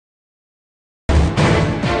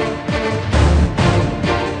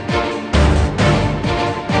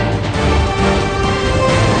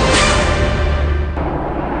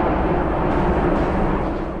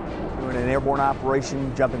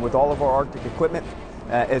operation, jumping with all of our Arctic equipment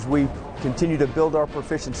as we continue to build our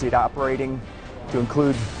proficiency at operating to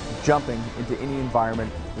include jumping into any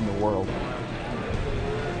environment in the world.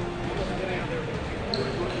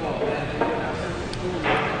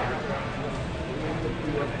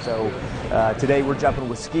 So today we're jumping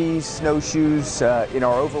with skis, snowshoes, in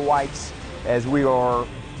our overwhites as we are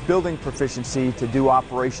building proficiency to do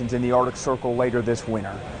operations in the Arctic Circle later this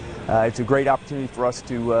winter. It's a great opportunity for us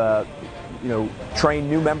to train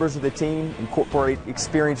new members of the team, incorporate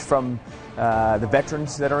experience from the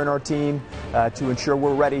veterans that are in our team to ensure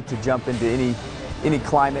we're ready to jump into any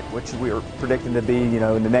climate, which we are predicting to be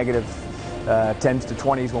in the negative 10s to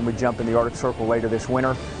 20s when we jump in the Arctic Circle later this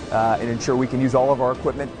winter, and ensure we can use all of our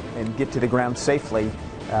equipment and get to the ground safely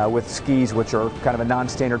with skis, which are kind of a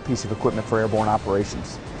non-standard piece of equipment for airborne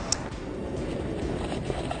operations.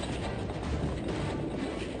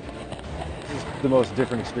 The most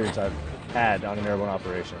different experience I've had on an airborne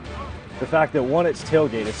operation. The fact that, one, it's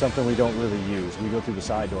tailgate is something we don't really use. We go through the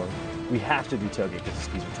side door. We have to do tailgate because the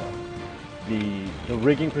skis are tough. The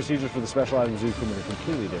rigging procedures for the special items equipment are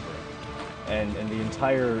completely different. And the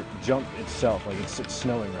entire jump itself, like it's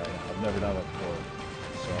snowing right now. I've never done it before.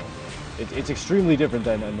 So it's extremely different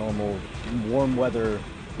than a normal warm weather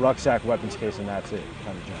rucksack, weapons case, and that's it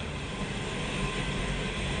kind of jump.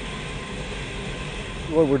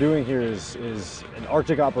 What we're doing here is an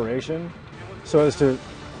Arctic operation so as to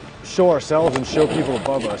show ourselves and show people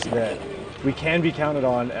above us that we can be counted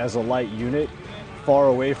on as a light unit far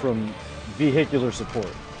away from vehicular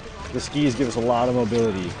support. The skis give us a lot of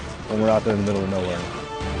mobility when we're out there in the middle of nowhere.